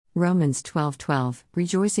Romans 12:12,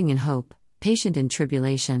 rejoicing in hope, patient in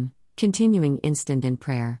tribulation, continuing instant in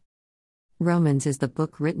prayer. Romans is the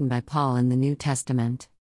book written by Paul in the New Testament.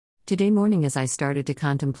 Today morning, as I started to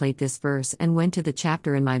contemplate this verse and went to the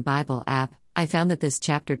chapter in my Bible app, I found that this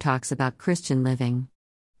chapter talks about Christian living.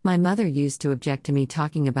 My mother used to object to me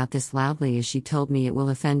talking about this loudly as she told me it will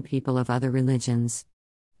offend people of other religions.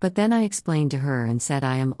 But then I explained to her and said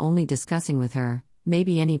I am only discussing with her,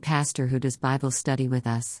 maybe any pastor who does Bible study with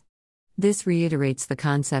us. This reiterates the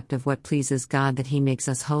concept of what pleases God, that He makes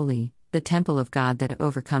us holy, the temple of God that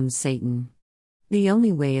overcomes Satan. The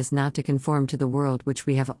only way is not to conform to the world, which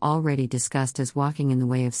we have already discussed as walking in the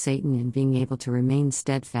way of Satan and being able to remain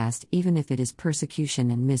steadfast even if it is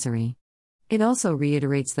persecution and misery. It also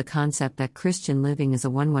reiterates the concept that Christian living is a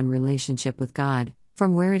one-on-one relationship with God,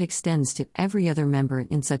 from where it extends to every other member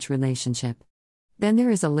in such relationship. Then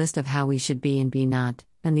there is a list of how we should be and be not,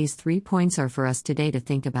 and these 3 points are for us today to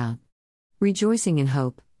think about. Rejoicing in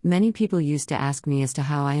hope. Many people used to ask me as to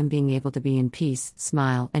how I am being able to be in peace,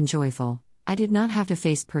 smile, and joyful. I did not have to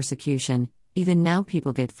face persecution. Even now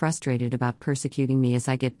people get frustrated about persecuting me as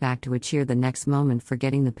I get back to a cheer the next moment,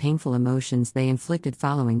 forgetting the painful emotions they inflicted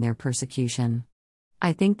following their persecution.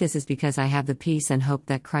 I think this is because I have the peace and hope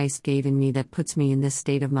that Christ gave in me that puts me in this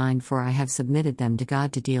state of mind, for I have submitted them to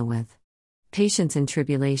God to deal with. Patience in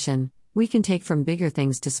tribulation. We can take from bigger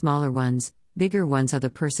things to smaller ones. Bigger ones are the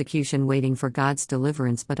persecution waiting for God's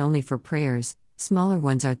deliverance but only for prayers. Smaller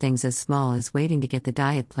ones are things as small as waiting to get the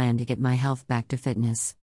diet plan to get my health back to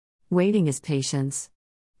fitness. Waiting is patience.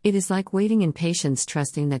 It is like waiting in patience,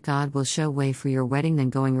 trusting that God will show way for your wedding than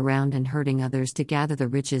going around and hurting others to gather the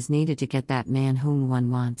riches needed to get that man whom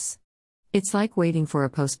one wants. It's like waiting for a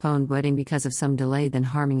postponed wedding because of some delay than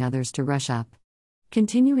harming others to rush up.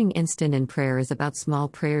 Continuing instant in prayer is about small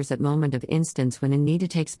prayers at moment of instance when in need to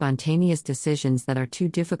take spontaneous decisions that are too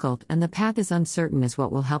difficult and the path is uncertain, is what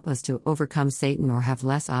will help us to overcome Satan or have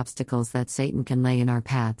less obstacles that Satan can lay in our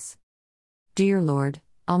paths. Dear Lord,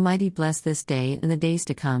 Almighty, bless this day and the days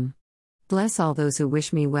to come. Bless all those who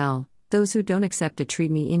wish me well, those who don't accept to treat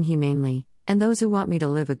me inhumanely, and those who want me to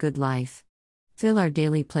live a good life. Fill our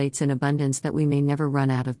daily plates in abundance that we may never run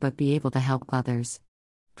out of but be able to help others.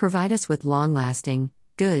 Provide us with long-lasting,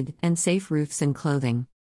 good, and safe roofs and clothing.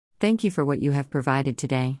 Thank you for what you have provided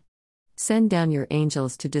today. Send down your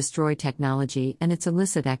angels to destroy technology and its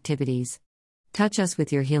illicit activities. Touch us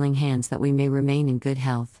with your healing hands that we may remain in good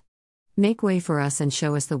health. Make way for us and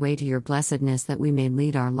show us the way to your blessedness that we may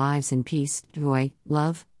lead our lives in peace, joy,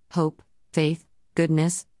 love, hope, faith,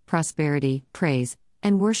 goodness, prosperity, praise,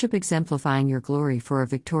 and worship, exemplifying your glory for a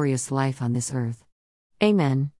victorious life on this earth. Amen.